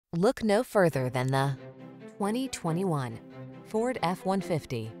Look no further than the 2021 Ford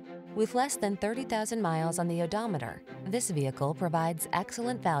F-150. With less than 30,000 miles on the odometer, this vehicle provides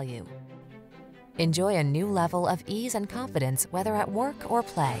excellent value. Enjoy a new level of ease and confidence whether at work or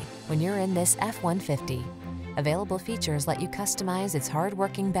play when you're in this F-150. Available features let you customize its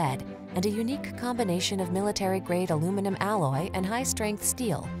hard-working bed, and a unique combination of military-grade aluminum alloy and high-strength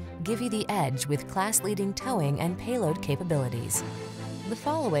steel give you the edge with class-leading towing and payload capabilities. The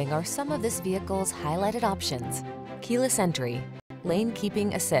following are some of this vehicle's highlighted options: keyless entry, lane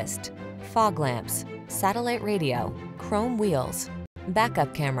keeping assist, fog lamps, satellite radio, chrome wheels,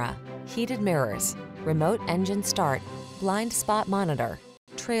 backup camera, heated mirrors, remote engine start, blind spot monitor,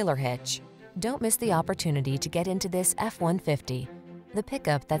 trailer hitch. Don't miss the opportunity to get into this F-150, the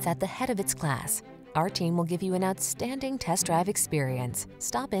pickup that's at the head of its class. Our team will give you an outstanding test drive experience.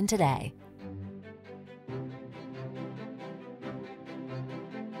 Stop in today.